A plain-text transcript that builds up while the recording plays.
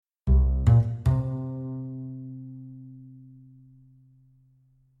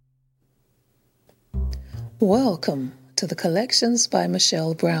Welcome to the Collections by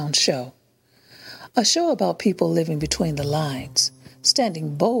Michelle Brown show, a show about people living between the lines,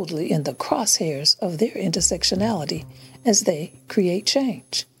 standing boldly in the crosshairs of their intersectionality as they create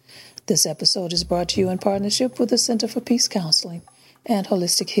change. This episode is brought to you in partnership with the Center for Peace Counseling and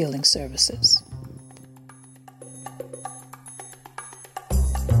Holistic Healing Services.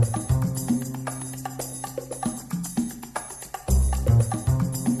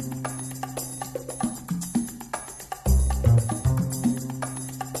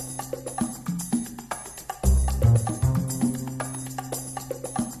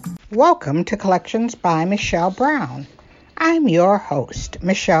 Welcome to Collections by Michelle Brown. I'm your host,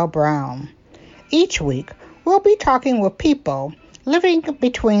 Michelle Brown. Each week, we'll be talking with people living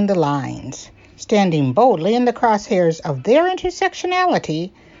between the lines, standing boldly in the crosshairs of their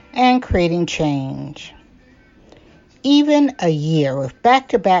intersectionality and creating change. Even a year with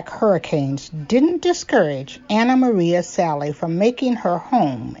back-to-back hurricanes didn't discourage Annamaria Salley from making her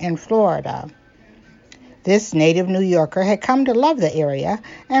home in Florida. This native New Yorker had come to love the area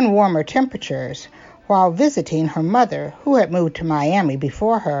and warmer temperatures while visiting her mother, who had moved to Miami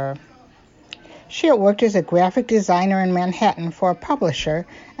before her. She had worked as a graphic designer in Manhattan for a publisher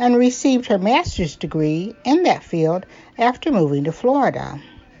and received her master's degree in that field after moving to Florida.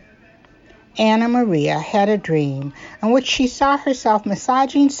 Annamaria had a dream in which she saw herself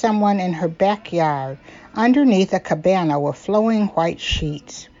massaging someone in her backyard underneath a cabana with flowing white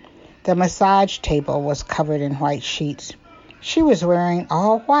sheets. The massage table was covered in white sheets. She was wearing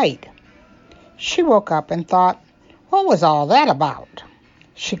all white. She woke up and thought, what was all that about?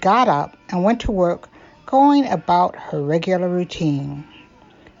 She got up and went to work, going about her regular routine.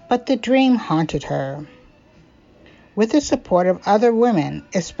 But the dream haunted her. With the support of other women,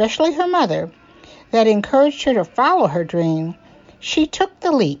 especially her mother, that encouraged her to follow her dream, she took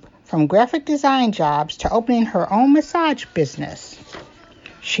the leap from graphic design jobs to opening her own massage business.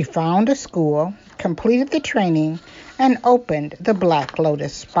 She found a school, completed the training, and opened the Black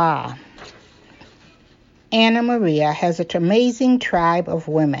Lotus Spa. Annamaria has an amazing tribe of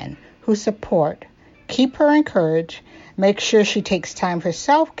women who support, keep her encouraged, make sure she takes time for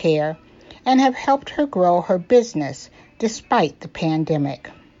self-care, and have helped her grow her business despite the pandemic.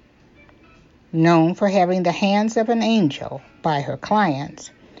 Known for having the hands of an angel by her clients,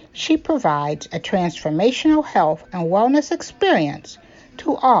 she provides a transformational health and wellness experience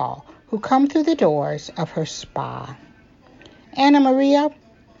to all who come through the doors of her spa. Annamaria,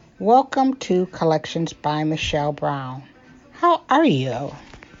 welcome to Collections by Michelle Brown. How are you?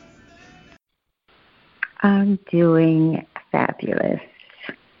 I'm doing fabulous.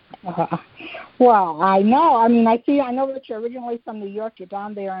 Well, I know. I know that you're originally from New York. You're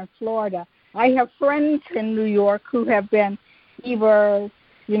down there in Florida. I have friends in New York who have been either,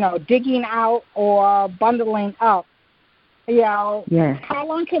 digging out or bundling up. Yes. How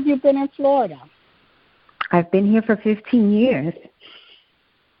long have you been in Florida? I've been here for 15 years.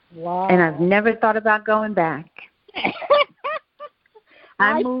 Wow. And I've never thought about going back.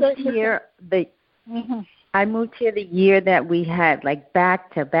 I moved here the year that we had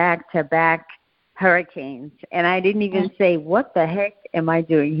back to back hurricanes, and I didn't even say, what the heck am I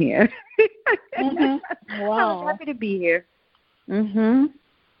doing here? Wow. I was happy to be here.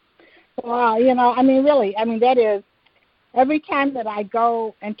 Wow, really, that is, every time that I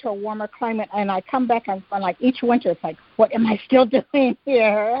go into a warmer climate and I come back, I'm each winter, it's what am I still doing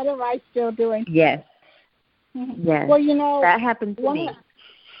here? What am I still doing? Yes. Yes. Well, that happened to me.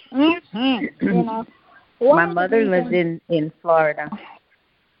 My mother lives in Florida.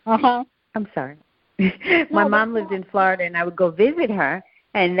 I'm sorry. My mom lived in Florida, and I would go visit her,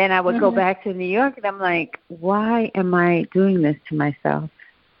 and then I would go back to New York, and I'm like, why am I doing this to myself?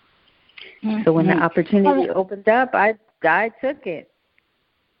 So when the opportunity opened up, I took it.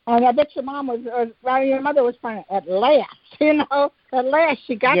 And I bet your your mother was fine at last, at last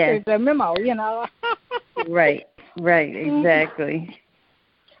she got the memo, Right, exactly.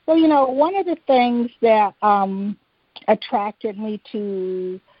 Well, one of the things that attracted me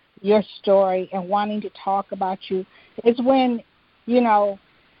to your story and wanting to talk about you is when,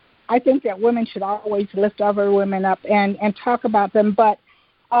 I think that women should always lift other women up and talk about them, but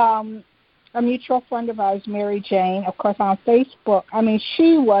a mutual friend of ours, Mary Jane, of course, on Facebook,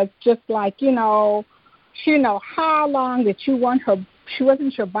 she was just she how long that you weren't she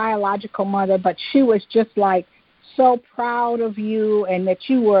wasn't your biological mother, but she was just so proud of you and that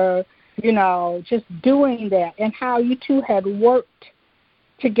you were, just doing that and how you two had worked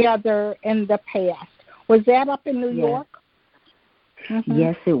together in the past. Was that up in New York? Mm-hmm.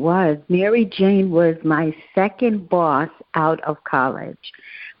 Yes, it was. Mary Jane was my second boss out of college.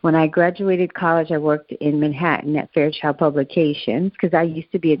 When I graduated college, I worked in Manhattan at Fairchild Publications because I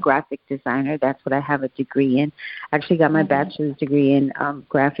used to be a graphic designer. That's what I have a degree in. I actually got my bachelor's degree in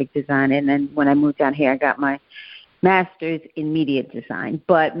graphic design, and then when I moved down here, I got my master's in media design.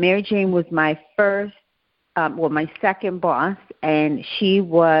 But Mary Jane was my first, my second boss, and she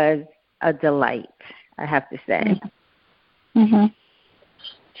was a delight, I have to say. Mm-hmm.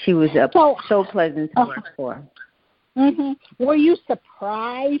 She was so pleasant to work for. Mm-hmm. Were you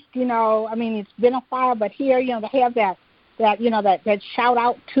surprised? I mean, it's been a while, but here, to have that shout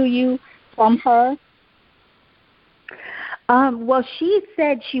out to you from her. Well, she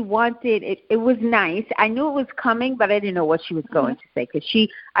said she wanted it. It was nice. I knew it was coming, but I didn't know what she was going to say because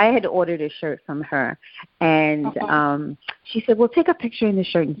I had ordered a shirt from her, and she said, "Well, take a picture in the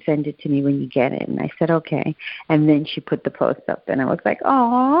shirt and send it to me when you get it." And I said, "Okay." And then she put the post up, and I was like,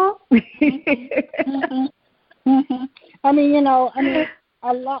 "Aw." Mm-hmm. Mm-hmm. I mean, along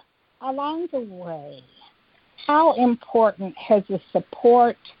the way, how important has the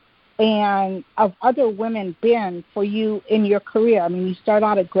support and of other women been for you in your career? I mean, you start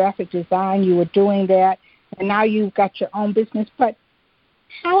out at graphic design, you were doing that, and now you've got your own business. But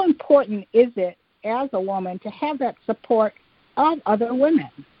how important is it as a woman to have that support of other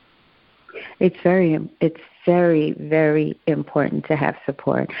women? It's very, very important to have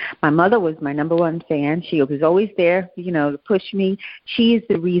support. My mother was my number one fan. She was always there, to push me. She is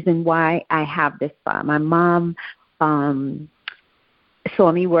the reason why I have this spa. My mom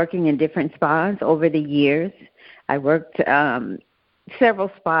saw me working in different spas over the years. I worked several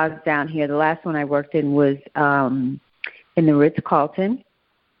spas down here. The last one I worked in was in the Ritz-Carlton,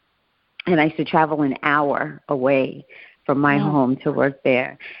 and I used to travel an hour away from my home to work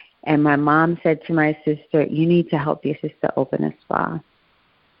there. And my mom said to my sister, "You need to help your sister open a spa."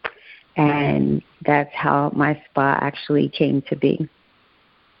 And that's how my spa actually came to be.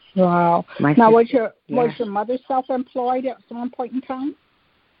 Wow. Was your mother self-employed at some point in time?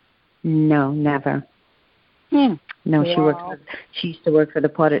 No, never. No, wow. She used to work for the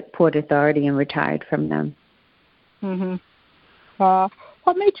Port Authority and retired from them. Mhm.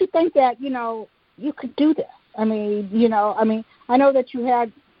 What made you think that you could do this? I mean, I know that you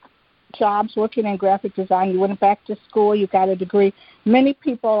had jobs working in graphic design. You went back to school. You got a degree. Many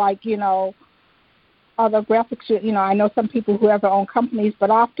people, other graphics, I know some people who have their own companies, but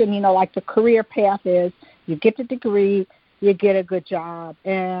often, the career path is you get the degree, you get a good job,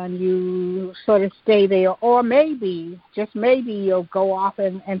 and you sort of stay there. Or maybe, just maybe, you'll go off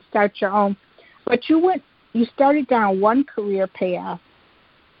and start your own. But you started down one career path,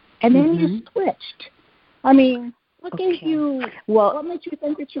 and then you switched. I mean, what gave you? What made you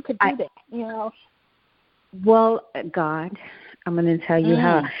think that you could do that? Well, God, I'm going to tell you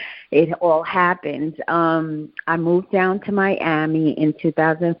how it all happened. I moved down to Miami in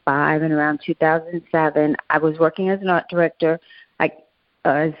 2005, and around 2007, I was working as an art director,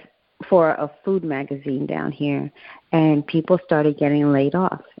 for a food magazine down here, and people started getting laid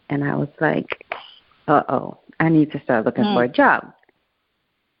off, and I was like, "Uh-oh, I need to start looking for a job."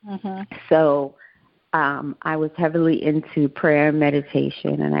 So I was heavily into prayer and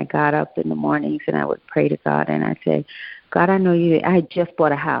meditation, and I got up in the mornings and I would pray to God, and I said, "God, I know you." I had just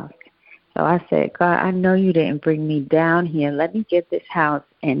bought a house, so I said, "God, I know you didn't bring me down here. Let me get this house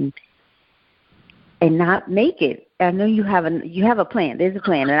and not make it. I know you have a plan. There's a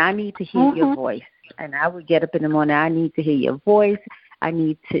plan, and I need to hear your voice." And I would get up in the morning. I need to hear your voice. I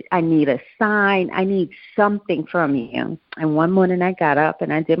need a sign. I need something from you. And one morning I got up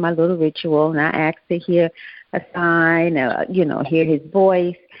and I did my little ritual, and I asked to hear a sign, hear his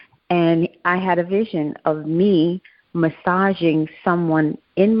voice. And I had a vision of me massaging someone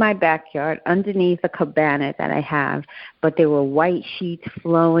in my backyard underneath a cabana that I have. But there were white sheets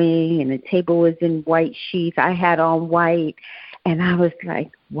flowing, and the table was in white sheets. I had on white. And I was like,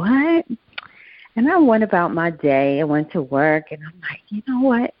 what? And I went about my day. I went to work, and I'm like, you know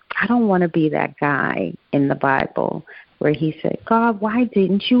what? I don't want to be that guy in the Bible where he said, "God, why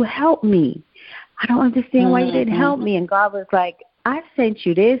didn't you help me? I don't understand why you didn't help me." And God was like, "I sent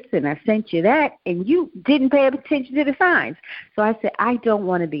you this and I sent you that, and you didn't pay attention to the signs." So I said, I don't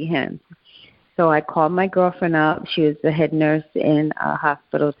want to be him. So I called my girlfriend up. She was the head nurse in a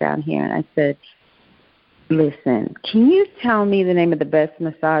hospital down here, and I said, "Listen, can you tell me the name of the best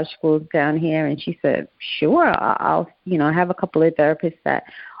massage schools down here?" And she said, "Sure, I'll have a couple of therapists that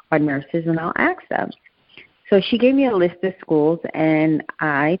are nurses, and I'll ask them." So she gave me a list of schools, and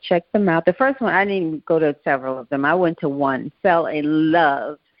I checked them out. The first one, I didn't even go to several of them. I went to one, fell in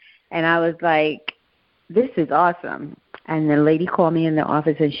love, and I was like, this is awesome. And the lady called me in the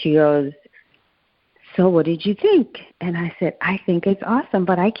office, and she goes, so what did you think? And I said, I think it's awesome,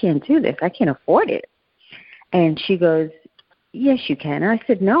 but I can't do this. I can't afford it. And she goes, yes, you can. And I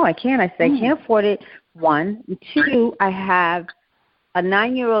said, no, I can't. I said, I can't afford it. 1. 2, I have a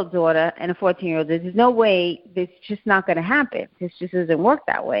 9-year-old daughter and a 14-year-old. There's no way. This just not going to happen. This just doesn't work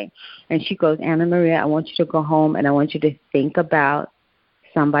that way. And she goes, Annamaria, I want you to go home, and I want you to think about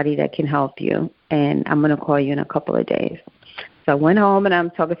somebody that can help you, and I'm going to call you in a couple of days. So I went home, and I'm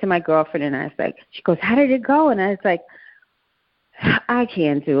talking to my girlfriend, and I was like, she goes, how did it go? And I was like, I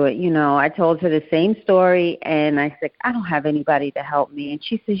can't do it. I told her the same story, and I said, I don't have anybody to help me. And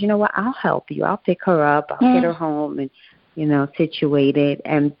she says, you know what, I'll help you. I'll pick her up. I'll get her home and, situated.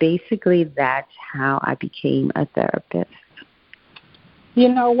 And basically that's how I became a therapist.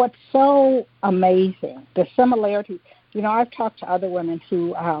 What's so amazing, the similarities. I've talked to other women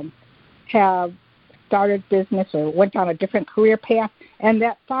who have started business or went down a different career path, and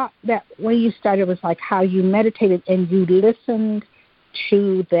that way you started was like how you meditated and you listened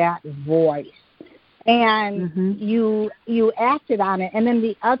to that voice, and you acted on it. And then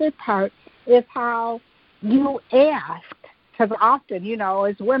the other part is how you asked, because often,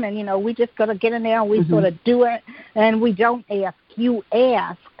 as women, we just got to get in there and we sort of do it, and we don't ask. You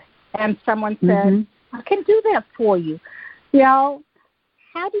ask, and someone said, I can do that for you. How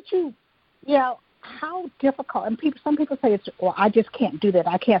did you, how difficult, and some people say, I just can't do that.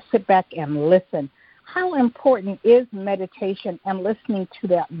 I can't sit back and listen. How important is meditation and listening to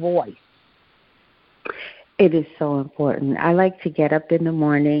that voice? It is so important. I like to get up in the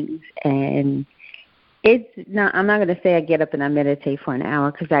mornings, and I'm not going to say I get up and I meditate for an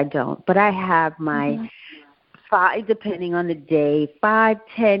hour, because I don't, but I have my 5, depending on the day,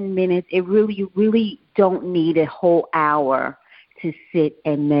 5-10 minutes. You really don't need a whole hour to sit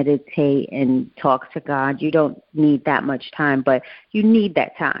and meditate and talk to God. You don't need that much time, but you need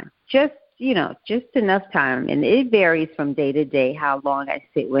that time. Just enough time. And it varies from day to day how long I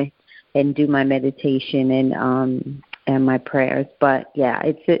sit with and do my meditation and my prayers. But yeah,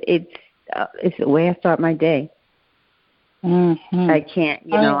 it's the way I start my day. I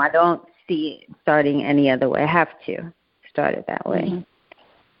can't, I don't see it starting any other way. I have to start it that way.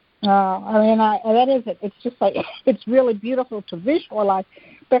 That is it. It's just like, it's really beautiful to visualize,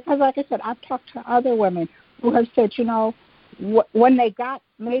 because like I said, I've talked to other women who have said, when they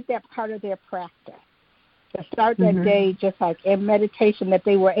made that part of their practice, to start that day just like in meditation, that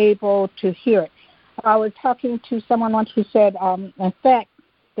they were able to hear it. I was talking to someone once who said, in fact,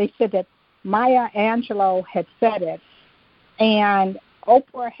 they said that Maya Angelou had said it, and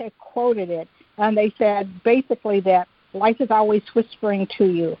Oprah had quoted it, and they said basically that life is always whispering to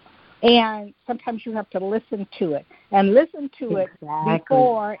you, and sometimes you have to listen to it, and listen to it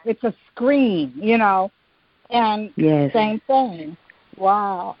before it's a scream, and same thing.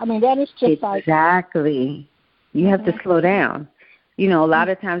 Wow. that is just Exactly. You have to slow down. A lot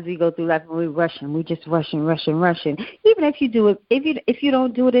of times we go through life and we're rushing. We're just rushing. Even if you do it, if you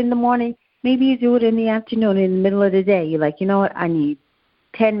don't do it in the morning, maybe you do it in the afternoon, in the middle of the day. You're like, you know what, I need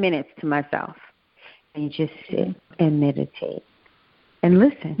 10 minutes to myself. And you just sit and meditate and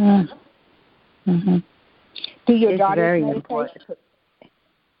listen. Do your daughters very meditate? Important.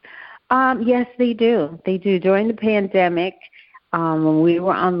 Yes, they do. They do. During the pandemic, when we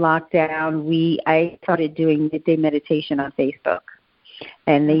were on lockdown, I started doing midday meditation on Facebook.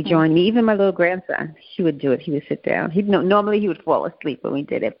 And they joined me. Even my little grandson, he would do it. He would sit down. Normally he would fall asleep when we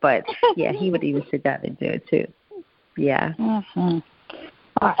did it, but yeah, he would even sit down and do it too. Yeah.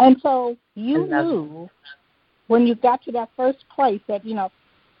 And so you knew when you got to that first place that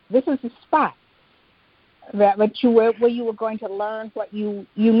this is the spot that you where you were going to learn what you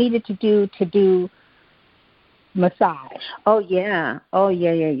needed to do massage. Oh yeah.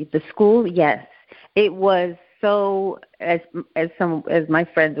 The school, yes, it was. So as my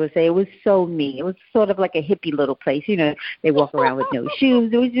friends would say, it was so me. It was sort of like a hippie little place. They walk around with no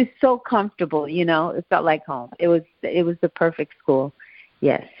shoes. It was just so comfortable. It felt like home. It was the perfect school.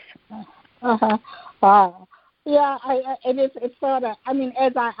 Yes. Wow. Yeah, it's sort of.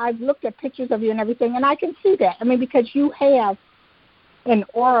 As I've looked at pictures of you and everything, and I can see that. Because you have an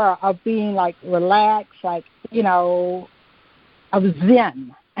aura of being like relaxed, like of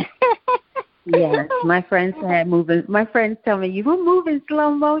Zen. Yes, my friends had moving. My friends tell me, you will move in slow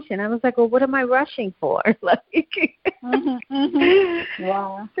motion. I was like, well, what am I rushing for? Wow.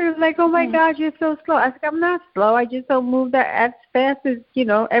 They're like, oh my God, you're so slow. I was like, I'm not slow. I just don't move that as fast as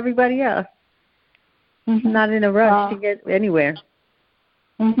everybody else. I'm not in a rush to get anywhere.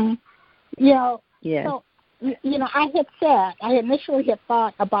 Yeah. Yeah. So I initially had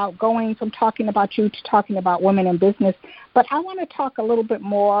thought about going from talking about you to talking about women in business, but I want to talk a little bit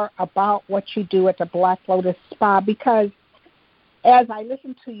more about what you do at the Black Lotus Spa, because as I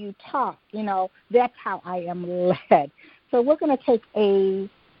listen to you talk, that's how I am led. So we're going to take a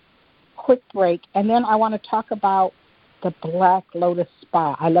quick break, and then I want to talk about the Black Lotus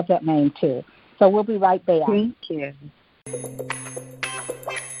Spa. I love that name, too. So we'll be right back. Thank you.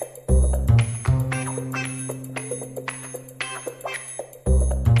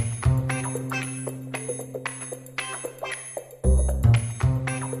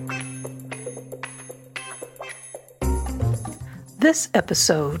 This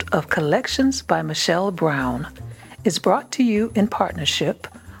episode of Collections by Michelle Brown is brought to you in partnership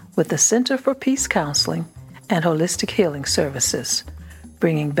with the Center for Peace Counseling and Holistic Healing Services,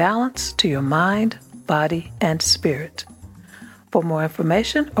 bringing balance to your mind, body, and spirit. For more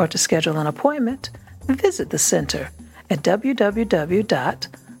information or to schedule an appointment, visit the center at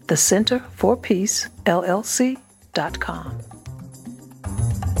www.thecenterforpeacellc.com.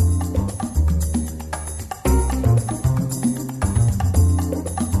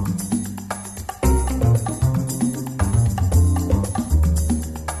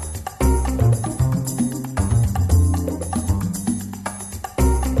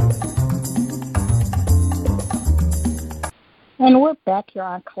 And we're back here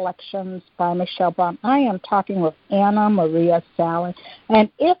on Collections by Michelle Brown. I am talking with Annamaria Salley.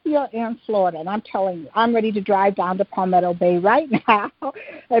 And if you're in Florida, and I'm telling you, I'm ready to drive down to Palmetto Bay right now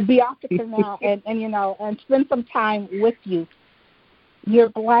and be off the canal and spend some time with you. Your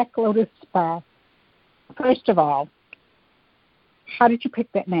Black Lotus Spa. First of all, how did you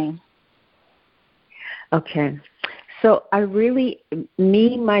pick that name? Okay. So I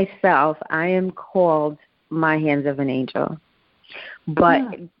am called My Hands of an Angel.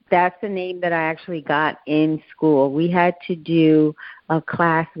 But that's the name that I actually got in school. We had to do a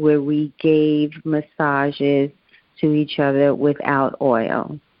class where we gave massages to each other without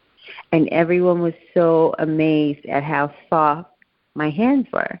oil. And everyone was so amazed at how soft my hands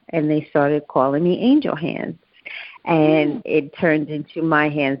were. And they started calling me angel hands. And it turned into My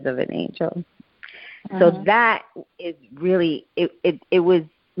Hands of an Angel. So that is really, it was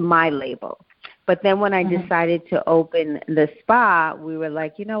my label. But then when I decided to open the spa, we were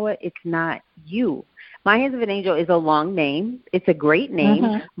like, you know what? It's not you. My Hands of an Angel is a long name. It's a great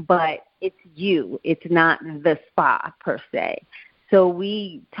name, but it's you. It's not the spa per se. So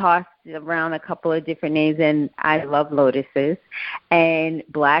we tossed around a couple of different names, and I love lotuses. And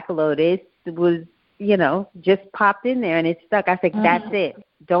Black Lotus was, just popped in there, and it stuck. I said, that's it.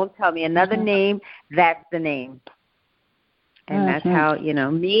 Don't tell me another name. That's the name. And that's how,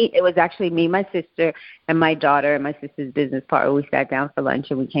 it was actually me, my sister, and my daughter, and my sister's business partner. We sat down for lunch,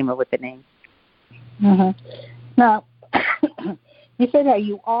 and we came up with the name. Now, you said that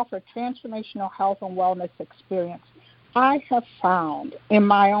you offer transformational health and wellness experience. I have found in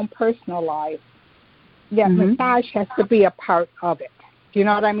my own personal life that massage has to be a part of it. Do you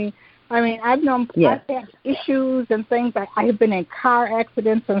know what I mean? I've known I've had issues and things. I have been in car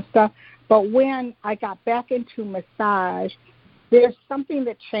accidents and stuff. But when I got back into massage, there's something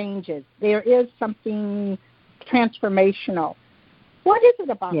that changes. There is something transformational. What is it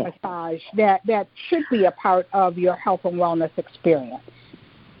about massage that should be a part of your health and wellness experience?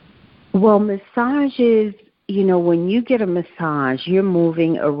 Well, massage is, when you get a massage, you're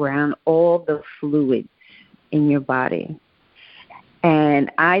moving around all the fluids in your body.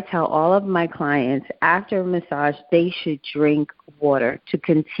 And I tell all of my clients after a massage, they should drink water to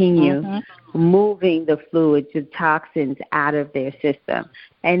continue moving the fluids, the toxins out of their system.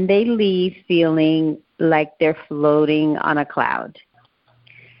 And they leave feeling like they're floating on a cloud.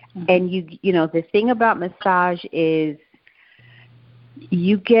 And the thing about massage is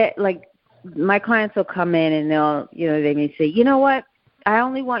you get my clients will come in and they may say, you know what? I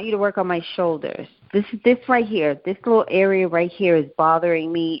only want you to work on my shoulders. This right here, this little area right here is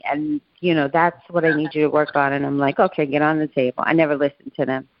bothering me, and, that's what I need you to work on. And I'm like, okay, get on the table. I never listen to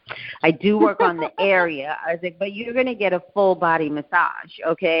them. I do work on the area. I was like, but you're going to get a full body massage,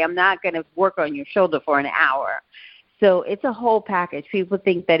 okay? I'm not going to work on your shoulder for an hour. So it's a whole package. People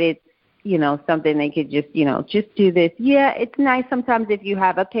think that it's, something they could just do this. Yeah, it's nice sometimes if you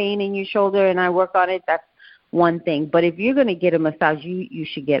have a pain in your shoulder and I work on it, that's one thing. But if you're going to get a massage, you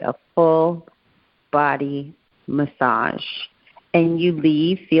should get a full body massage, and you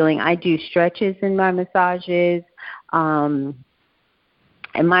leave feeling. I do stretches in my massages, and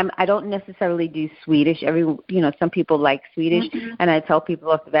I don't necessarily do Swedish. Some people like Swedish, and I tell people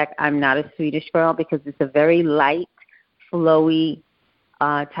off the back, I'm not a Swedish girl because it's a very light, flowy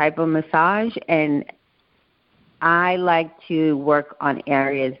type of massage, and I like to work on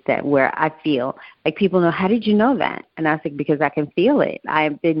areas where I feel like people know, how did you know that? And I think because I can feel it.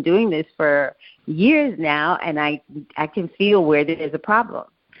 I've been doing this for years now, and I can feel where there's a problem.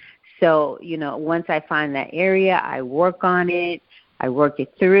 So, once I find that area, I work on it, I work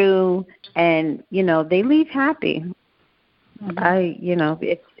it through, and, they leave happy.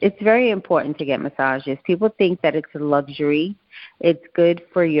 It's very important to get massages. People think that it's a luxury. It's good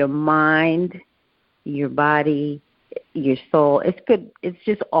for your mind, your body, your soul. It's good. It's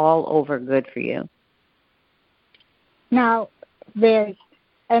just all over good for you. Now,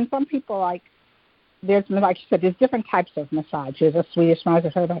 and some people like you said, there's different types of massage. There's a Swedish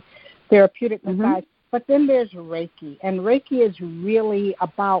massage, therapeutic massage, but then there's Reiki, and Reiki is really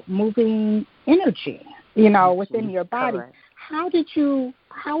about moving energy, within your body. Correct.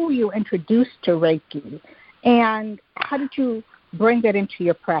 How were you introduced to Reiki, and how did you bring that into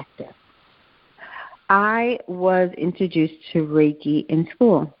your practice? I was introduced to Reiki in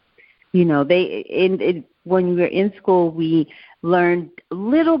school. When we were in school, we learned a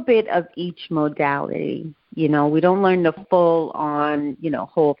little bit of each modality. We don't learn the full on,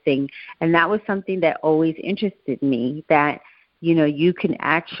 whole thing. And that was something that always interested me, that, you can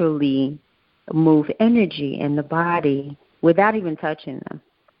actually move energy in the body without even touching them.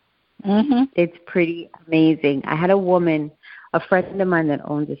 Mm-hmm. It's pretty amazing. I had a friend of mine that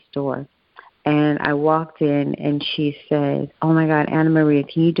owned a store. And I walked in, and she said, "Oh, my God,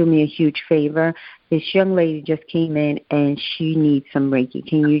 Annamaria, can you do me a huge favor? This young lady just came in, and she needs some Reiki.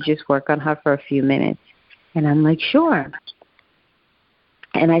 Can you just work on her for a few minutes?" And I'm like, "Sure."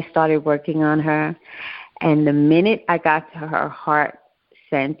 And I started working on her. And the minute I got to her heart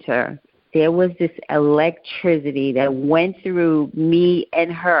center, there was this electricity that went through me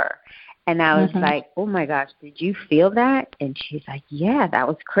and her. And I was like, "Oh, my gosh, did you feel that?" And she's like, "Yeah, that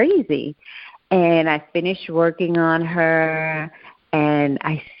was crazy." And I finished working on her, and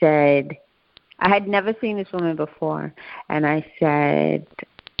I said, I had never seen this woman before, and I said,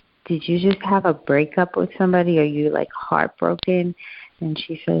 "Did you just have a breakup with somebody? Are you, heartbroken?" And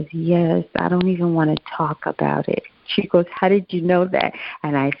she says, "Yes, I don't even want to talk about it." She goes, "How did you know that?"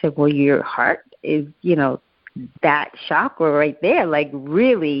 And I said, "Well, your heart is, that chakra right there,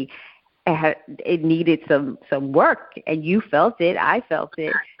 really, it needed some work, and you felt it. I felt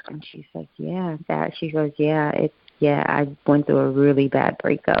it." And she's like, "Yeah, that." She goes, I went through a really bad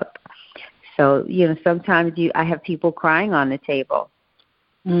breakup." So, sometimes I have people crying on the table.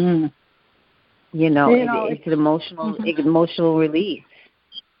 Mm. It's an emotional release.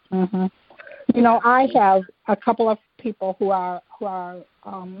 Mm-hmm. I have a couple of people who are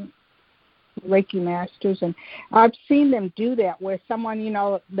Reiki masters, and I've seen them do that, where someone,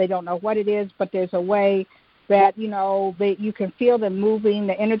 they don't know what it is, but there's a way that, you can feel them moving,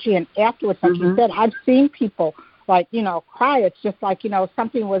 the energy, and afterwards, like you said, I've seen people, cry. It's just like,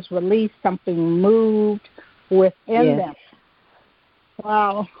 something was released, something moved within them.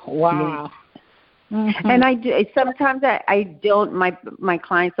 Wow. Mm-hmm. And I do. Sometimes I don't. My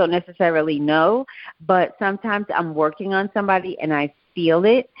clients don't necessarily know, but sometimes I'm working on somebody and I feel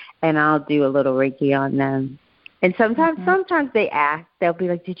it, and I'll do a little Reiki on them. And sometimes they ask. They'll be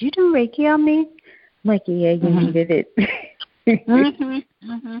like, "Did you do Reiki on me?" I'm like, "Yeah, you needed it."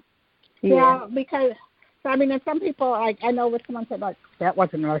 Yeah, because and some people, I know what someone said, that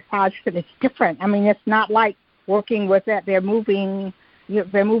wasn't a massage, but it's different. It's not like working with that. They're moving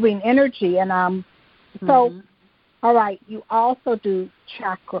energy, and so, all right, you also do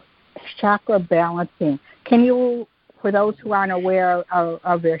chakra balancing. Can you, for those who aren't aware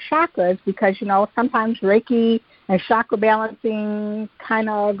of their chakras, because, sometimes Reiki and chakra balancing kind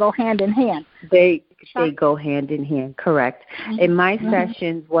of go hand in hand. They go hand in hand, correct. In my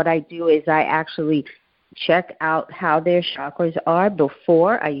sessions, what I do is I actually check out how their chakras are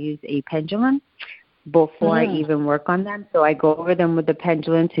before I use a pendulum, before I even work on them. So I go over them with the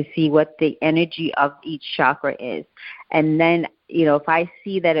pendulum to see what the energy of each chakra is. And then, if I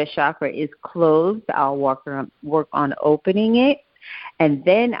see that a chakra is closed, I'll work on opening it. And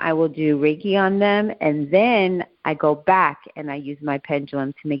then I will do Reiki on them. And then I go back and I use my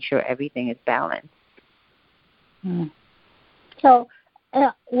pendulum to make sure everything is balanced. So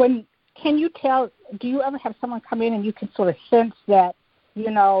can you tell, do you ever have someone come in and you can sort of sense that,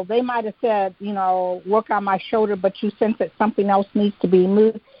 they might have said, work on my shoulder, but you sense that something else needs to be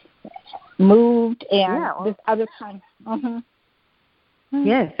moved and this other kind?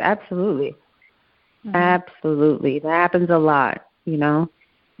 Yes, absolutely. Absolutely. That happens a lot,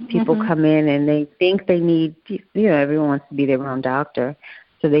 People come in and they think they need, everyone wants to be their own doctor.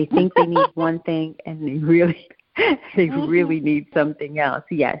 So they think they need one thing and they really need something else.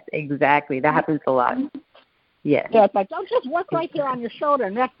 Yes, exactly. That happens a lot. Yes. Yeah, it's like, don't just work right here on your shoulder,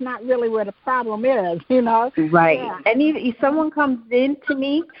 and that's not really where the problem is, you know? Right. Yeah. And if someone comes in to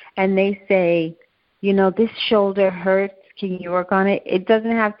me and they say, you know, this shoulder hurts, can you work on it? It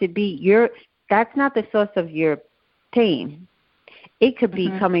doesn't have to be that's not the source of your pain. It could be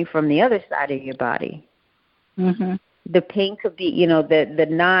coming from the other side of your body. Mm-hmm. The pain could be, you know, the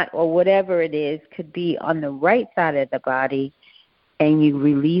knot or whatever it is could be on the right side of the body, and you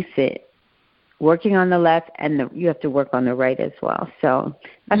release it. Working on the left, and you have to work on the right as well. So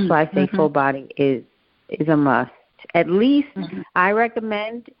that's why I say full body is a must. At least I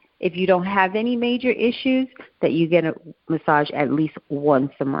recommend, if you don't have any major issues, that you get a massage at least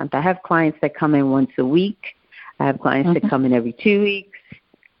once a month. I have clients that come in once a week. I have clients that come in every 2 weeks.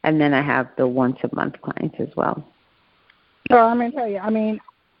 And then I have the once-a-month clients as well. Well, I'm going to tell you,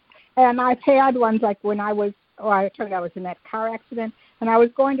 and I've had ones like when I told you I was in that car accident, and I was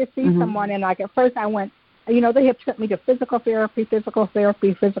going to see someone, and like at first I went, you know, they had sent me to physical therapy,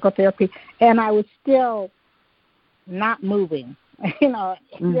 and I was still not moving, you know,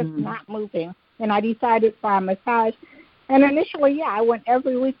 just not moving. And I decided for a massage. And initially, yeah, I went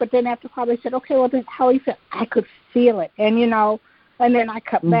every week, but then after a while they said, okay, well, then how do you feel? I could feel it. And, you know, and then I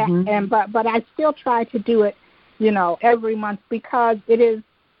cut back. But I still try to do it, you know, every month because it is,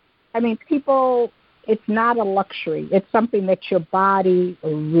 people, it's not a luxury. It's something that your body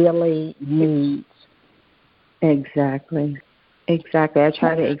really needs. Exactly. I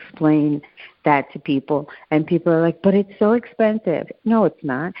try to explain that to people, and people are like, but it's so expensive. No, it's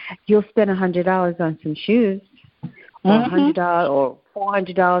not. You'll spend $100 on some shoes, or $100 or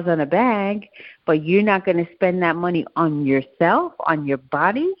 $400 on a bag, but you're not going to spend that money on yourself, on your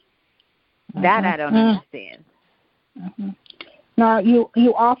body? That I don't understand. Now,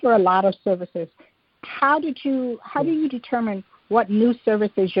 you offer a lot of services. How do you determine what new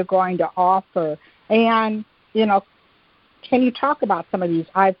services you're going to offer? And, you know, can you talk about some of these?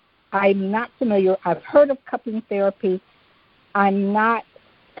 I'm not familiar. I've heard of cupping therapy. I'm not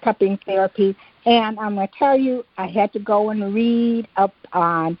cupping therapy. And I'm going to tell you, I had to go and read up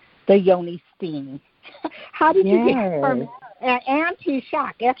on the yoni steam. How did you get from and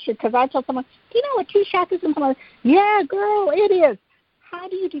T-shock, actually, because I told someone, do you know what T-shock is? And I'm like, yeah, girl, it is. How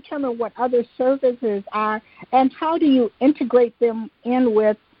do you determine what other services are, and how do you integrate them in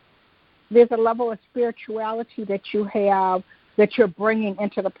with, there's a level of spirituality that you have that you're bringing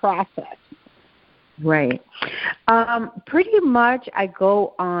into the process? Right. Pretty much I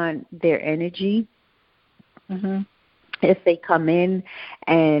go on their energy. If they come in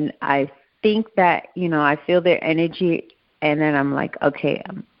and I think that, you know, I feel their energy, and then I'm like, okay,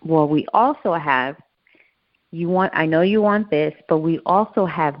 well, we also have, I know you want this, but we also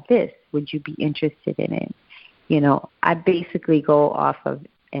have this. Would you be interested in it? You know, I basically go off of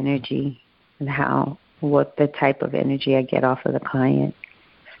energy and what the type of energy I get off of the client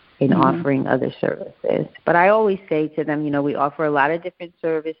in offering other services. But I always say to them, you know, we offer a lot of different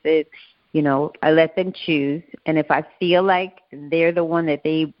services. You know, I let them choose. And if I feel like they're the one that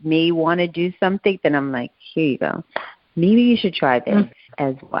they may want to do something, then I'm like, here you go. Maybe you should try this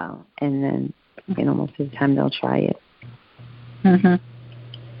as well. And then, you know, most of the time they'll try it.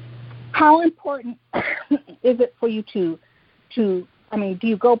 How important is it for you to do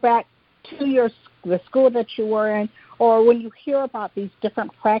you go back to the school that you were in, or when you hear about these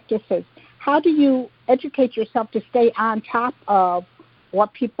different practices, how do you educate yourself to stay on top of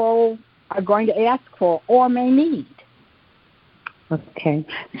what people are going to ask for or may need? Okay.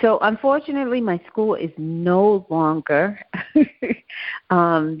 So unfortunately, my school is no longer.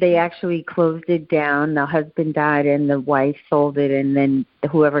 They actually closed it down. The husband died and the wife sold it, and then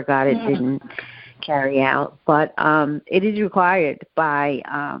whoever got it didn't carry out. But it is required by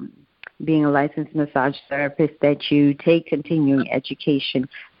being a licensed massage therapist that you take continuing education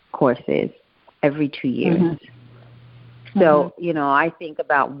courses every 2 years. So, you know, I think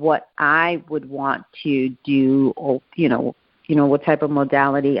about what I would want to do, or, you know, what type of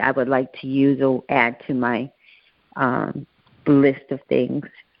modality I would like to use or add to my list of things,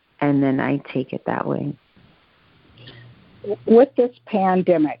 and then I take it that way. With this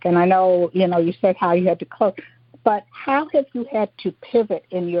pandemic, and I know, you know, you said how you had to close, but how have you had to pivot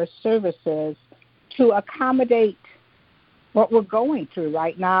in your services to accommodate what we're going through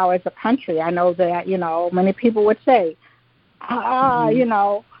right now as a country? I know that, you know, many people would say, you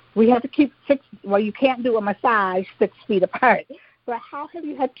know, we have to keep you can't do a massage 6 feet apart. But how have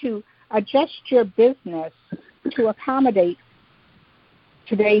you had to adjust your business to accommodate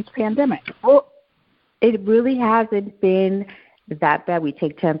today's pandemic? Well, it really hasn't been that bad. We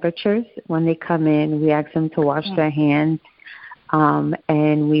take temperatures when they come in. We ask them to wash their hands.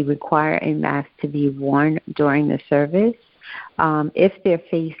 and we require a mask to be worn during the service. If they're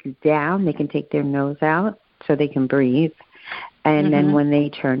face down, they can take their nose out so they can breathe. And then when they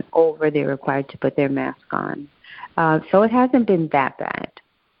turn over, they're required to put their mask on. So it hasn't been that bad.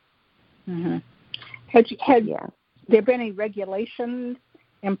 Had there been any regulations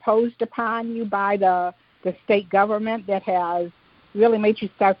imposed upon you by the state government that has really made you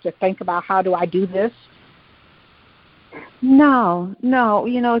start to think about, how do I do this? No.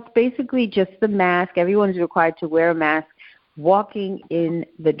 It's basically just the mask. Everyone's required to wear a mask walking in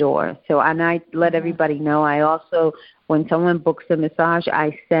the door. So, and I let everybody know. I also, when someone books a massage,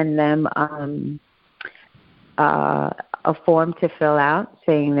 I send them a form to fill out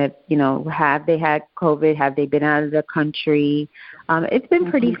saying that, have they had COVID? Have they been out of the country? It's been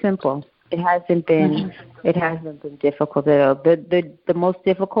pretty simple. It hasn't been difficult at all. The most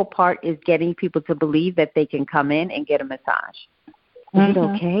difficult part is getting people to believe that they can come in and get a massage. Is it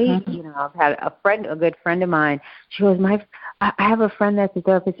okay? I've had a good friend of mine. She goes, I have a friend that's a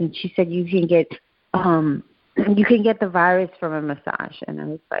therapist, and she said you can get the virus from a massage. And I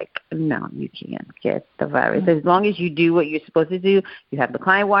was like, no, you can't get the virus. As long as you do what you're supposed to do, you have the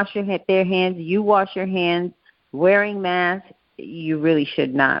client wash their hands, you wash your hands, wearing masks, you really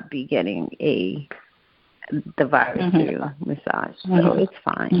should not be getting the virus through massage. So it's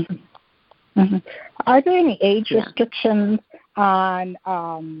fine. Are there any age restrictions on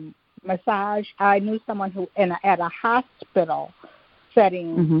massage? I knew someone who at a hospital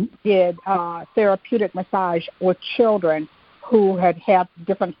setting did therapeutic massage with children who had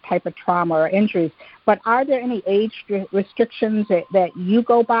different type of trauma or injuries. But are there any age restrictions that you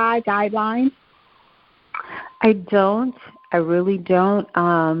go by, guidelines? I don't. I really don't.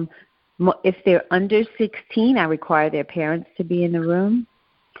 If they're under 16, I require their parents to be in the room.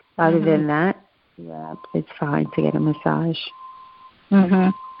 Other than that, it's fine to get a massage.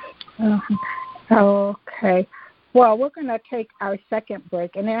 Okay. Well, we're going to take our second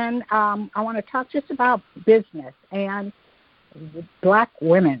break, and then I want to talk just about business and Black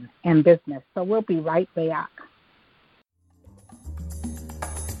women in business. So we'll be right back.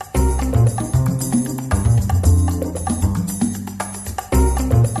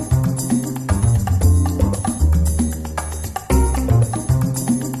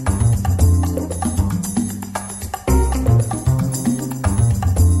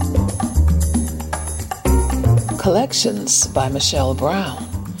 Collections by Michelle Brown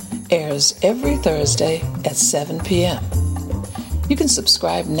airs every Thursday at 7 p.m. You can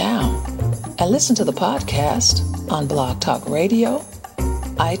subscribe now and listen to the podcast on Blog Talk Radio,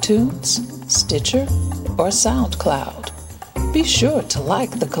 iTunes, Stitcher, or SoundCloud. Be sure to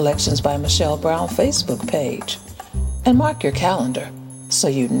like the Collections by Michelle Brown Facebook page and mark your calendar so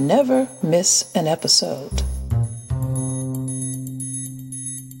you never miss an episode.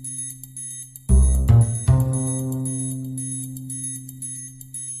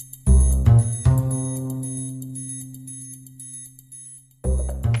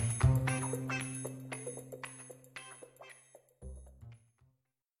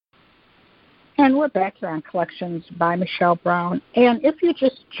 And we're back here on Collections by Michelle Brown. And if you're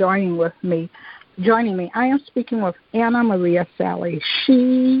just joining me, I am speaking with Annamaria Salley.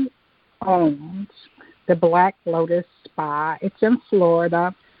 She owns the Black Lotus Spa. It's in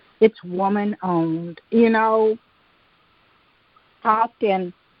Florida. It's woman-owned.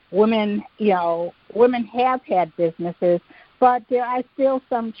 Often women have had businesses, but there are still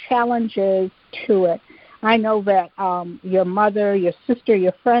some challenges to it. I know that your mother, your sister,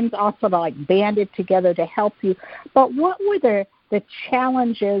 your friends also banded together to help you. But what were the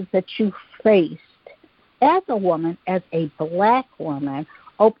challenges that you faced as a woman, as a Black woman,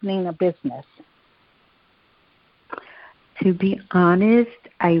 opening a business? To be honest,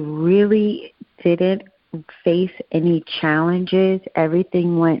 I really didn't face any challenges.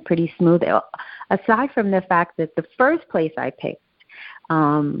 Everything went pretty smooth, aside from the fact that the first place I picked,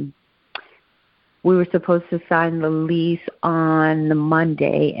 we were supposed to sign the lease on the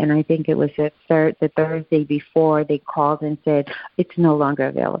Monday, and I think it was the Thursday before they called and said, it's no longer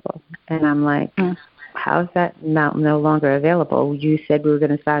available. And I'm like, how's that no longer available? You said we were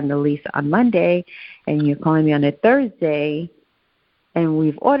going to sign the lease on Monday, and you're calling me on a Thursday, and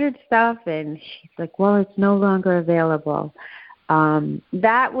we've ordered stuff. And she's like, well, it's no longer available.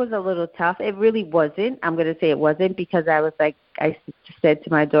 That was a little tough. It really wasn't. I'm going to say it wasn't, because I said to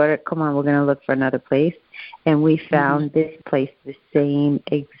my daughter, come on, we're going to look for another place. And we found this place the same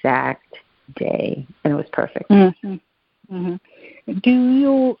exact day, and it was perfect. Do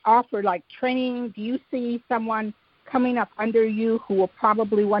you offer training? Do you see someone coming up under you who will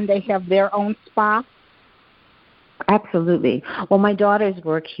probably one day have their own spa? Absolutely. Well, my daughters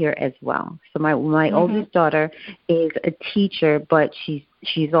work here as well. So my oldest daughter is a teacher, but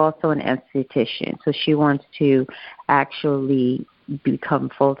she's also an esthetician. So she wants to actually become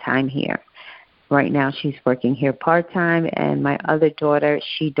full-time here. Right now she's working here part-time, and my other daughter,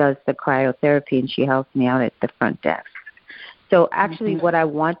 she does the cryotherapy, and she helps me out at the front desk. So actually what I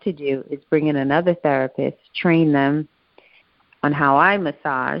want to do is bring in another therapist, train them on how I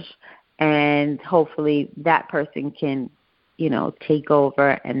massage, and hopefully that person can, take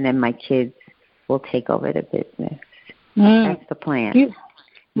over, and then my kids will take over the business. That's the plan. Do you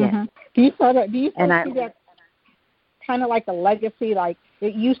see that kind of like a legacy, like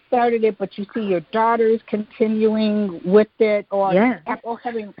that you started it, but you see your daughters continuing with it, or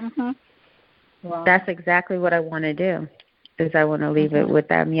having? Wow. That's exactly what I want to do. Is I want to leave it with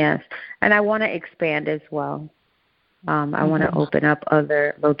them, yes, and I want to expand as well. I want to open up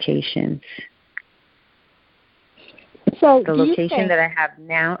other locations. So the location that I have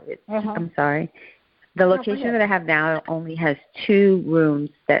now, I'm sorry, the location that I have now only has 2 rooms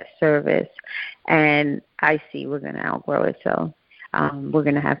that service, and I see we're going to outgrow it. So we're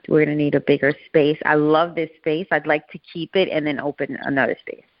going to need a bigger space. I love this space. I'd like to keep it and then open another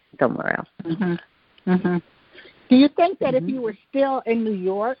space somewhere else. Do you think that if you were still in New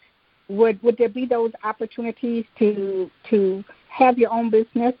York, would there be those opportunities to have your own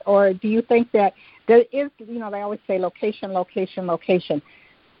business, or do you think that there is, they always say location, location, location.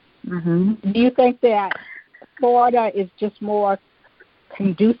 Do you think that Florida is just more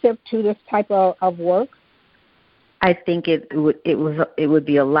conducive to this type of work? I think it would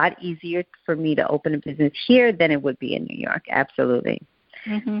be a lot easier for me to open a business here than it would be in New York. Absolutely.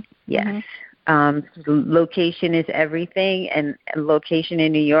 Yes. Location is everything, and location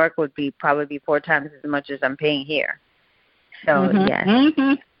in New York would be probably 4 times as much as I'm paying here. So yes.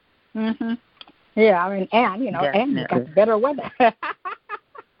 Yeah, I mean, and you got better weather.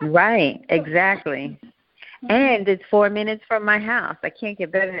 Right, exactly. And it's 4 minutes from my house. I can't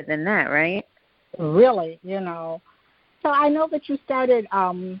get better than that, right? Really, So I know that you started.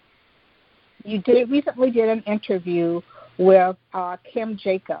 You recently did an interview with Kim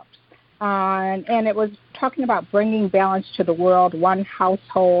Jacobs. And it was talking about bringing balance to the world, one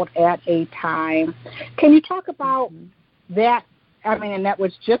household at a time. Can you talk about that? I mean, and that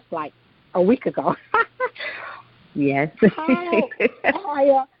was just like a week ago. Yes.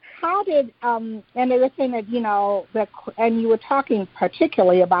 How did, and they were saying that, and you were talking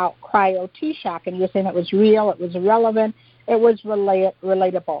particularly about cryo T-shock, and you were saying it was real, it was relevant, it was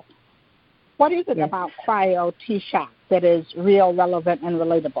relatable. What is it about cryo T-shock that is real, relevant, and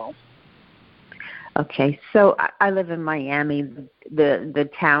relatable? Okay, so I live in Miami, the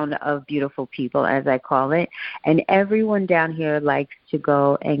town of beautiful people, as I call it, and everyone down here likes to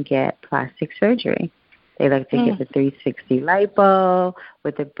go and get plastic surgery. They like to get the 360 lipo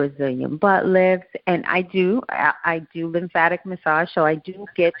with the Brazilian butt lifts, and I do lymphatic massage, so I do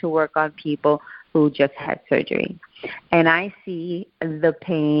get to work on people who just had surgery. And I see the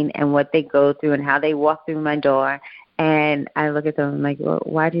pain and what they go through and how they walk through my door. And I look at them and I'm like, well,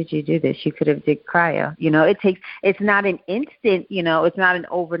 why did you do this? You could have did cryo. It's not an instant, it's not an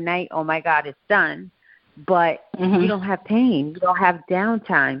overnight, oh my God, it's done. But you don't have pain. You don't have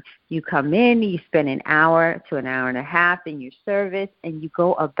downtime. You come in, you spend an hour to an hour and a half in your service, and you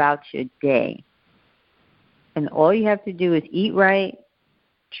go about your day. And all you have to do is eat right,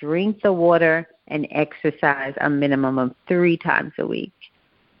 drink the water, and exercise a minimum of 3 times a week.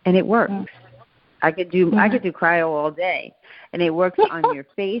 And it works. I could do cryo all day, and it works on your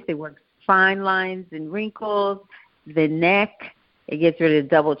face. It works fine lines and wrinkles, the neck. It gets rid of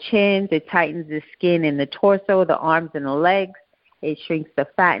double chins. It tightens the skin in the torso, the arms, and the legs. It shrinks the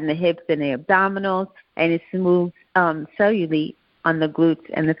fat in the hips and the abdominals, and it smooths cellulite on the glutes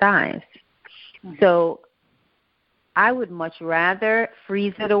and the thighs. So I would much rather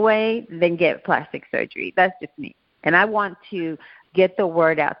freeze it away than get plastic surgery. That's just me. And I want to get the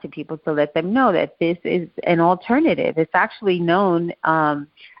word out to people to let them know that this is an alternative. It's actually known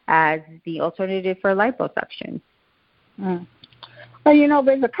as the alternative for liposuction. Well,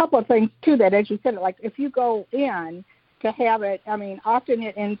 there's a couple of things, too, that, as you said, like if you go in to have it, I mean, often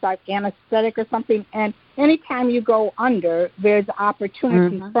it ends like anesthetic or something, and anytime you go under, there's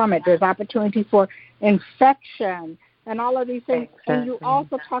opportunity from it. There's opportunity for infection and all of these things. Exactly. And you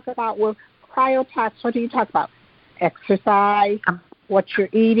also talk about with cryotox, what do you talk about? Exercise, what you're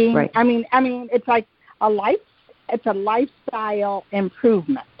eating. Right. I mean, it's like it's a lifestyle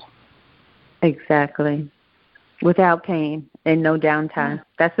improvement. Exactly. Without pain and no downtime.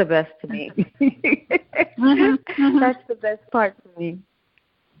 That's the best to me. That's the best part to me.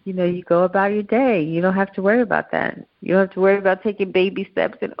 you go about your day. You don't have to worry about that. You don't have to worry about taking baby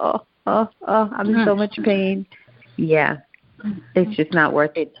steps and, I'm in so much pain. Yeah, it's just not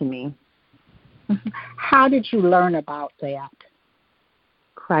worth it to me. How did you learn about that?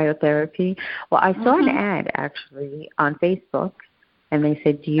 Cryotherapy. Well, I saw an ad, actually, on Facebook, and they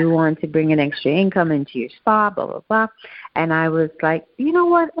said, do you want to bring an extra income into your spa, blah, blah, blah. And I was like, you know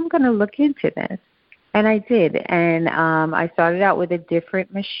what, I'm going to look into this. And I did. And I started out with a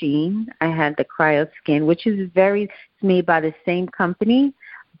different machine. I had the Cryo Skin, which is made by the same company,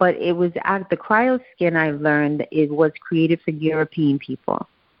 but it was the Cryo Skin, I learned, it was created for European people.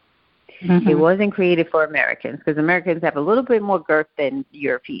 It wasn't created for Americans, because Americans have a little bit more girth than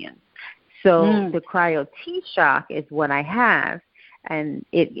Europeans. So the Cryo T-Shock is what I have, and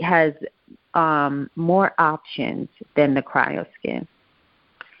it has more options than the Cryo Skin.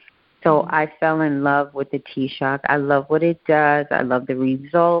 So I fell in love with the T-Shock. I love what it does. I love the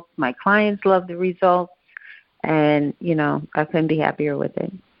results. My clients love the results. And, I couldn't be happier with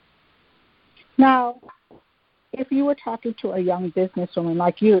it. Now, if you were talking to a young businesswoman,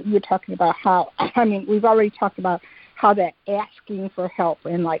 like you're talking about we've already talked about how that asking for help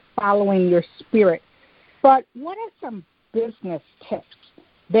and, like, following your spirit. But what are some business tips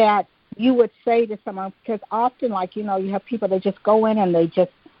that you would say to someone? Because often, you have people that just go in and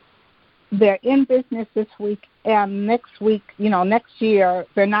they're in business this week, and next week, next year,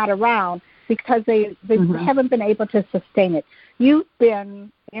 they're not around because they haven't been able to sustain it. You've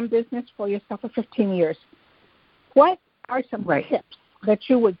been in business for yourself for 15 years. What are some tips that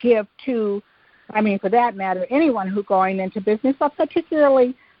you would give to, for that matter, anyone who's going into business, but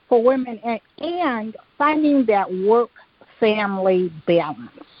particularly for women, and finding that work-family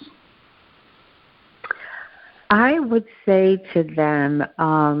balance? I would say to them,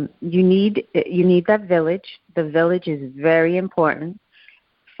 you need that village. The village is very important.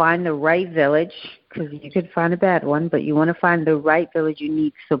 Find the right village, because you could find a bad one, but you want to find the right village. You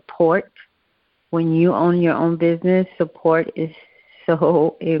need support. When you own your own business, support is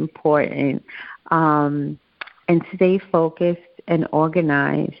so important. And stay focused and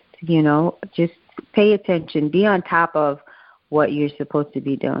organized. Just pay attention. Be on top of what you're supposed to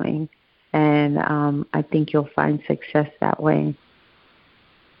be doing. And I think you'll find success that way.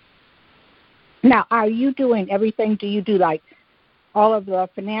 Now, are you doing everything? Do you do, all of the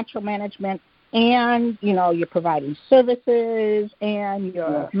financial management, and, you're providing services, and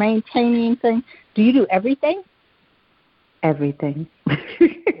you're maintaining things? Do you do everything? Everything.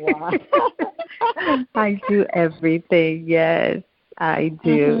 Wow. I do everything, yes, I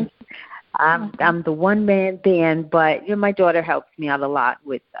do. I'm the one-man band, but my daughter helps me out a lot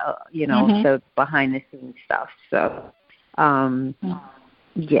with, the behind-the-scenes stuff. So,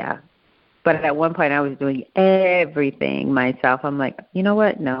 yeah. But at one point, I was doing everything myself. I'm like, you know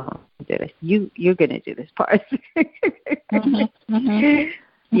what? No, do this. You're going to do this part.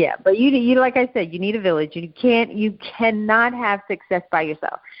 Yeah, but you like I said, you need a village. You cannot have success by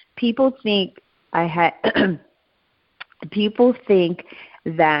yourself. People think people think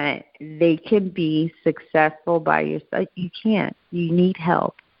that they can be successful by yourself. You can't. You need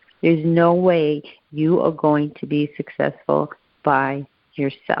help. There's no way you are going to be successful by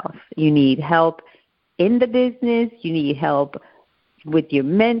yourself. You need help in the business. You need help with your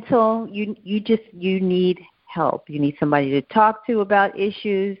mental. You need help. You need somebody to talk to about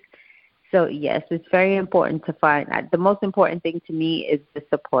issues. So, yes, it's very important to find. The most important thing to me is the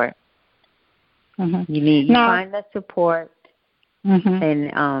support. You find that support,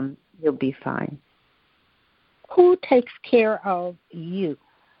 and you'll be fine. Who takes care of you?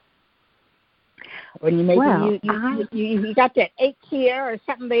 When you you got that ache here or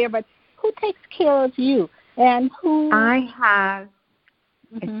something there, but who takes care of you? And who? I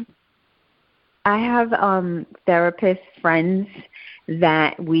have therapist friends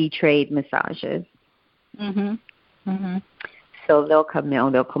that we trade massages. So they'll come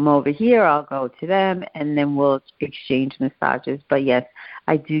over here. I'll go to them, and then we'll exchange massages. But yes,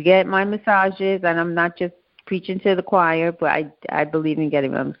 I do get my massages, and I'm not just preaching to the choir, but I believe in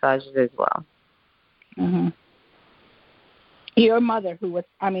getting my massages as well. Your mother, who was,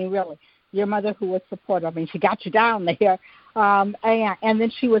 your mother who was supportive. She got you down there, and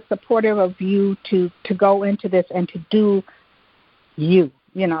then she was supportive of you to go into this and to do do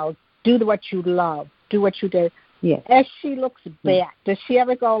what you love, do what you did. Yes. As she looks back, does she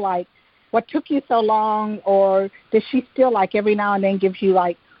ever go like, what took you so long, or does she still every now and then give you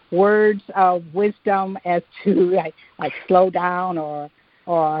words of wisdom as to like slow down or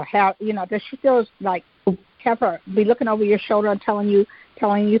how, does she still have her be looking over your shoulder and telling you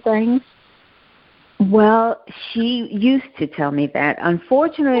things? Well, she used to tell me that.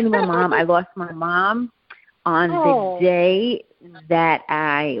 Unfortunately, I lost my mom on the day that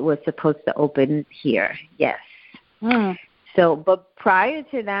I was supposed to open here. Yes. So, but prior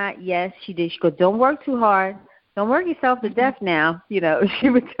to that, yes, she did. She goes, don't work too hard. Don't work yourself to death now. You know, she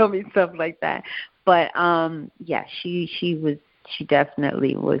would tell me stuff like that. But, yeah, she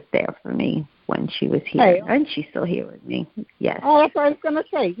definitely was there for me when she was here. Hey. And she's still here with me. Yes. Oh, that's what I was going to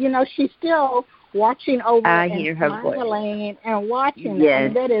say. You know, she's still watching over and hear her smiling and watching. Yes.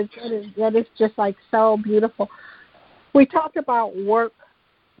 And that is just like so beautiful. We talked about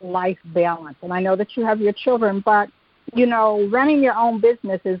work-life balance, and I know that you have your children, but you know, running your own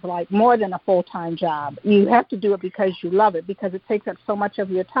business is like more than a full-time job. You have to do it because you love it, because it takes up so much of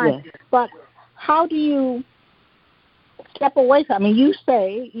your time. Yes. But how do you step away from it? I mean, you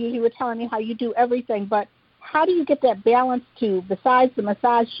say, you were telling me how you do everything, but how do you get that balance to, besides the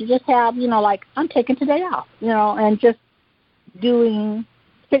massage, you just have, you know, like, I'm taking today off, you know, and just sitting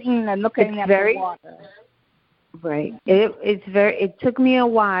and looking at the water. Right. It took me a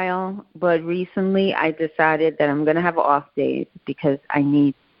while, but recently I decided that I'm going to have off days because I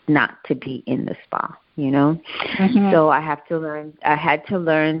need not to be in the spa, you know? Mm-hmm. So I had to learn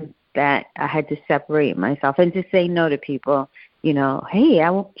that I had to separate myself and to say no to people, you know, hey,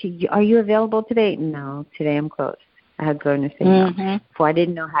 are you available today? No, today I'm closed. I had to learn to say no. So I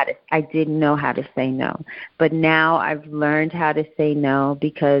didn't know how to say no. But now I've learned how to say no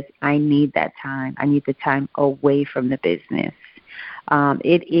because I need that time. I need the time away from the business.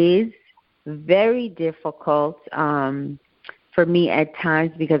 It is very difficult for me at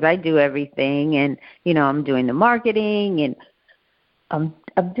times because I do everything, and you know, I'm doing the marketing and I'm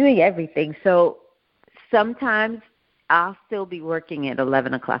doing everything. So sometimes I'll still be working at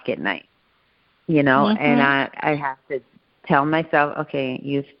 11 o'clock at night. You know, and I have to tell myself, okay,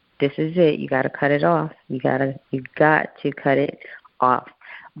 this is it. You got to cut it off. You got to cut it off.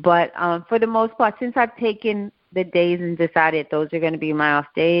 But for the most part, since I've taken the days and decided those are going to be my off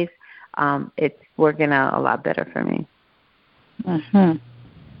days, it's working out a lot better for me.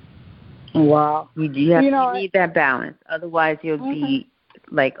 Wow. You need that balance. Otherwise, you'll be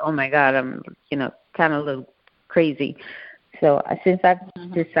like, oh my God, I'm, you know, kind of a little crazy. So since I've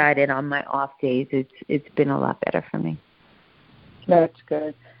decided on my off days, it's been a lot better for me. That's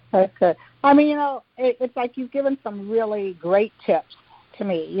good. That's good. I mean, you know, it's like you've given some really great tips to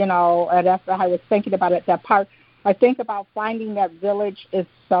me, you know, and after I was thinking about it, that part, I think about finding that village is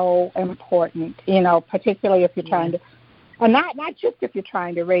so important, you know, particularly if you're trying to, and not just if you're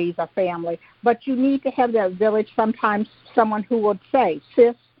trying to raise a family, but you need to have that village, sometimes someone who would say,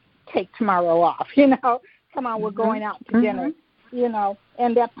 sis, take tomorrow off, you know. Come on, we're going out to dinner, you know,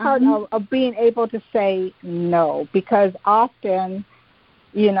 and that part of being able to say no, because often,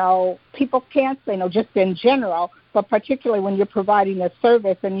 you know, people can't say no just in general, but particularly when you're providing a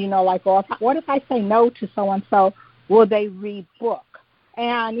service and, you know, like, well, what if I say no to so-and-so, will they rebook?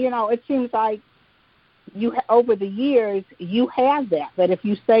 And, you know, it seems like over the years, you have that if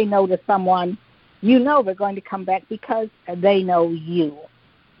you say no to someone, you know they're going to come back because they know you.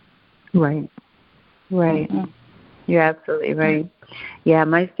 Right. Right. You're absolutely right. Yeah,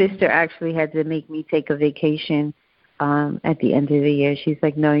 my sister actually had to make me take a vacation at the end of the year. She's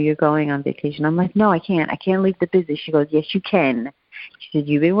like, no, you're going on vacation. I'm like, no, I can't. I can't leave the business. She goes, yes, you can. She said,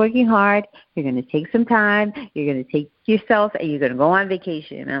 you've been working hard. You're going to take some time. You're going to take yourself, and you're going to go on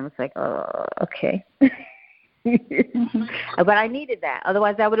vacation. And I was like, oh, okay. But I needed that.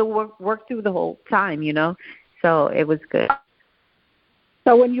 Otherwise, I would have worked through the whole time, you know. So it was good.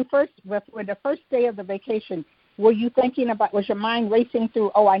 So when the first day of the vacation, were you thinking about, was your mind racing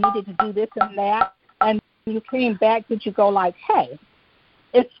through, I needed to do this and that? And when you came back, did you go like, hey,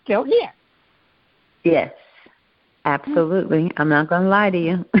 it's still here? Yes, absolutely. I'm not going to lie to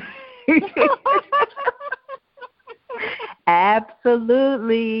you.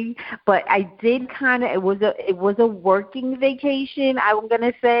 Absolutely. But I did it was a working vacation, I'm going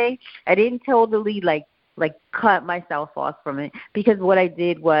to say. I didn't totally like cut myself off from it, because what I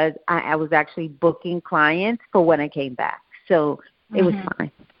did was I was actually booking clients for when I came back. So it was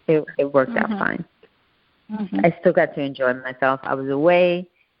fine. It worked out fine. I still got to enjoy myself. I was away.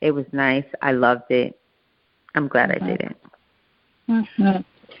 It was nice. I loved it. I'm glad I did it.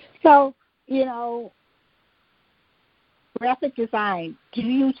 So, you know, graphic design, do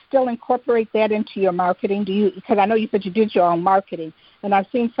you still incorporate that into your marketing? Because I know you said you did your own marketing, and I've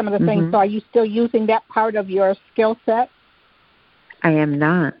seen some of the things. So are you still using that part of your skill set? I am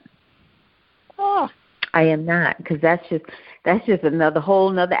not. Oh. I am not, because that's just another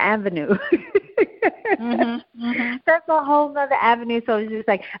whole nother avenue. That's a whole nother avenue. So it's just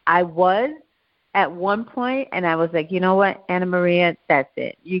like I was at one point, and I was like, you know what, Annamaria, that's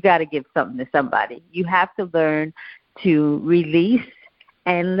it. You got to give something to somebody. You have to learn to release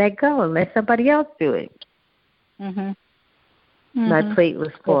and let go and let somebody else do it. My plate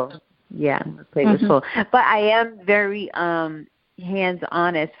was full. Yeah, my plate was full. But I am very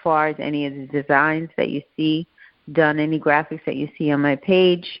hands-on as far as any of the designs that you see done, any graphics that you see on my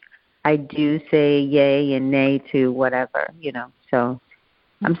page. I do say yay and nay to whatever, So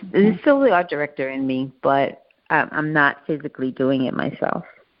there's still the art director in me, but I'm not physically doing it myself.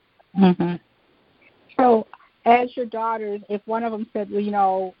 So as your daughters, if one of them said,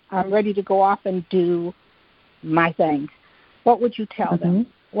 well, I'm ready to go off and do my things, what would you tell them?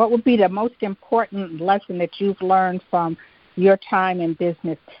 What would be the most important lesson that you've learned from your time in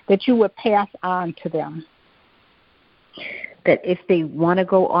business that you would pass on to them? That if they want to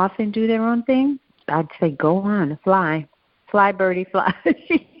go off and do their own thing, I'd say go on, fly. Fly, birdie, fly.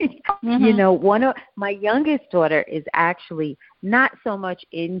 One of my youngest daughter is actually not so much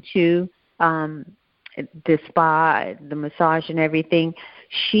into the spa, the massage and everything.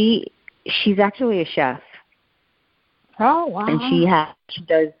 She's actually a chef. Oh, wow. And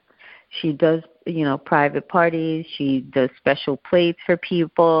she does private parties. She does special plates for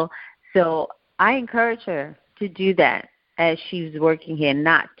people. So I encourage her to do that as she's working here,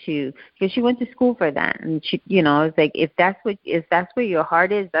 not to, because she went to school for that. And she, it's like, if that's where your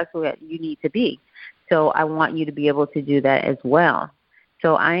heart is, that's where you need to be. So I want you to be able to do that as well.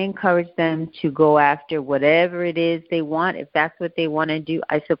 So I encourage them to go after whatever it is they want. If that's what they want to do,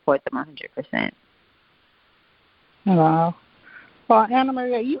 I support them 100%. Wow. Well,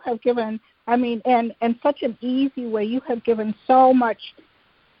 Annamaria, you have given, and such an easy way, you have given so much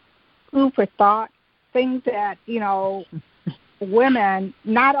food for thought, things that, women,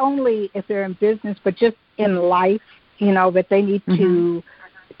 not only if they're in business, but just in life, that they need to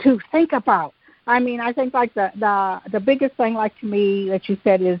think about. I think like the biggest thing, like to me, that you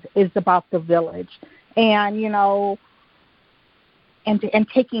said is about the village, and and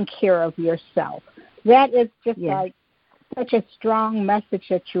taking care of yourself. That is just like such a strong message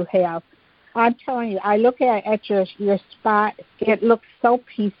that you have. I'm telling you, I look at your spot. It looks so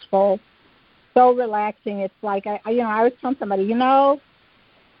peaceful, so relaxing. It's like I was telling somebody,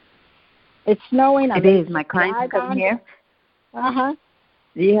 it's snowing. It is. My clients come here.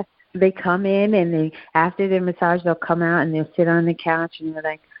 Yeah. They come in, and after their massage, they'll come out and they'll sit on the couch, and they're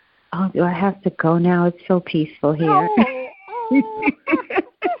like, "Oh, do I have to go now? It's so peaceful here."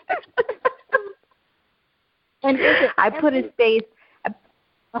 And I put a space.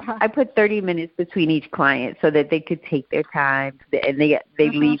 I put 30 minutes between each client so that they could take their time, and they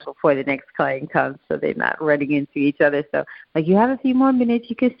leave before the next client comes, so they're not running into each other. So, like, you have a few more minutes,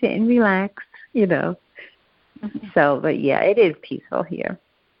 you can sit and relax, So, but yeah, it is peaceful here.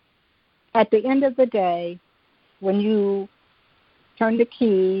 At the end of the day, when you turn the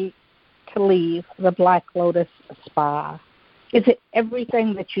key to leave the Black Lotus Spa, is it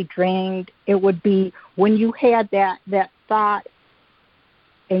everything that you dreamed it would be when you had that thought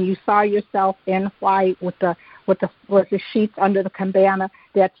and you saw yourself in white with the sheets under the cabana,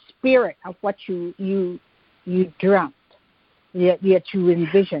 that spirit of what you dreamt, yet you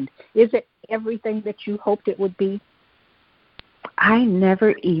envisioned? Is it everything that you hoped it would be? I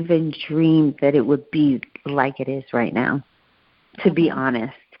never even dreamed that it would be like it is right now, to be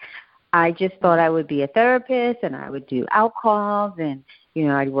honest. I just thought I would be a therapist and I would do outcalls and,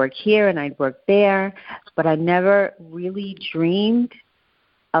 I'd work here and I'd work there. But I never really dreamed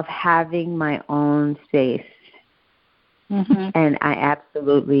of having my own space. And I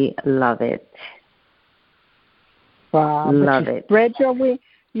absolutely love it. Wow. Love it.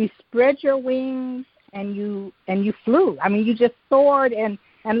 You spread your wings and you flew. You just soared and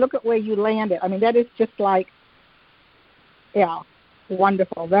look at where you landed. That is just like,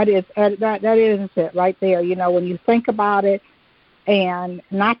 wonderful. That is it right there. When you think about it, and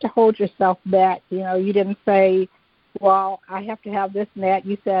not to hold yourself back. You didn't say, well, I have to have this and that.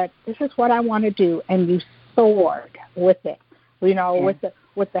 You said, this is what I want to do, and you soared with it.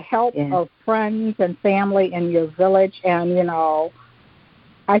 With the help of friends and family in your village, and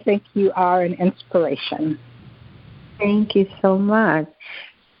I think you are an inspiration. Thank you so much.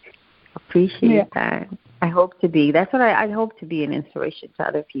 Appreciate that. I hope to be. That's what I hope to be, an inspiration to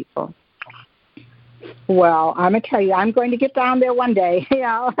other people. Well, I'm going to tell you, I'm going to get down there one day.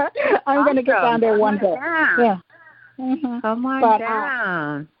 I'm going to get down there one day. Yeah. Come on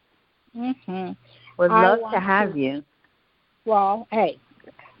down. Would love to have you. Well, hey,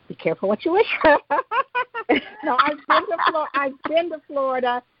 be careful what you wish. No, I've been to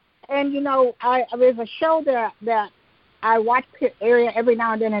Florida, and there's a show that I watch the area every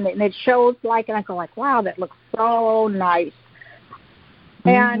now and then, and it shows and I go wow, that looks so nice.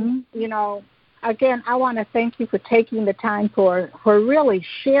 Mm-hmm. And, again, I want to thank you for taking the time for really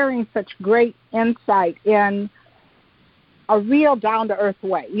sharing such great insight in a real down-to-earth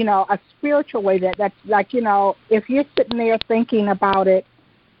way, a spiritual way that's if you're sitting there thinking about it,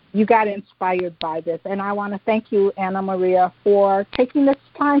 you got inspired by this. And I want to thank you, Annamaria, for taking this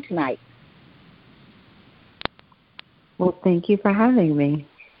time tonight. Well, thank you for having me.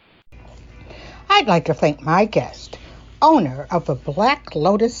 I'd like to thank my guest, owner of the Black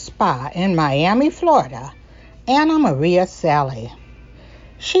Lotus Spa in Miami, Florida, Annamaria Salley.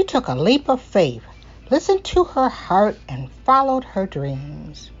 She took a leap of faith, listened to her heart, and followed her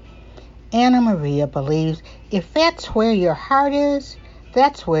dreams. Annamaria believes if that's where your heart is,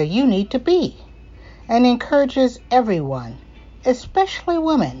 that's where you need to be, and encourages everyone, especially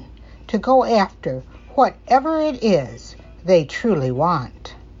women, to go after whatever it is they truly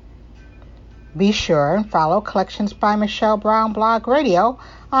want. Be sure and follow Collections by Michelle Brown Blog Radio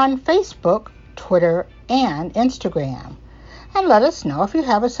on Facebook, Twitter, and Instagram. And let us know if you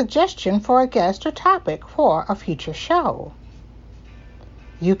have a suggestion for a guest or topic for a future show.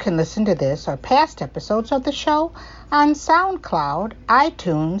 You can listen to this or past episodes of the show on SoundCloud,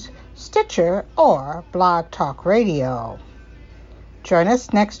 iTunes, Stitcher, or Blog Talk Radio. Join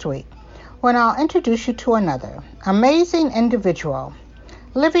us next week when I'll introduce you to another amazing individual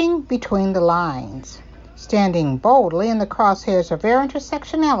living between the lines, standing boldly in the crosshairs of their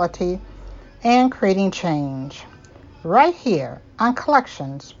intersectionality and creating change, right here on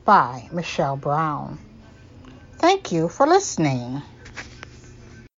Collections by Michelle Brown. Thank you for listening.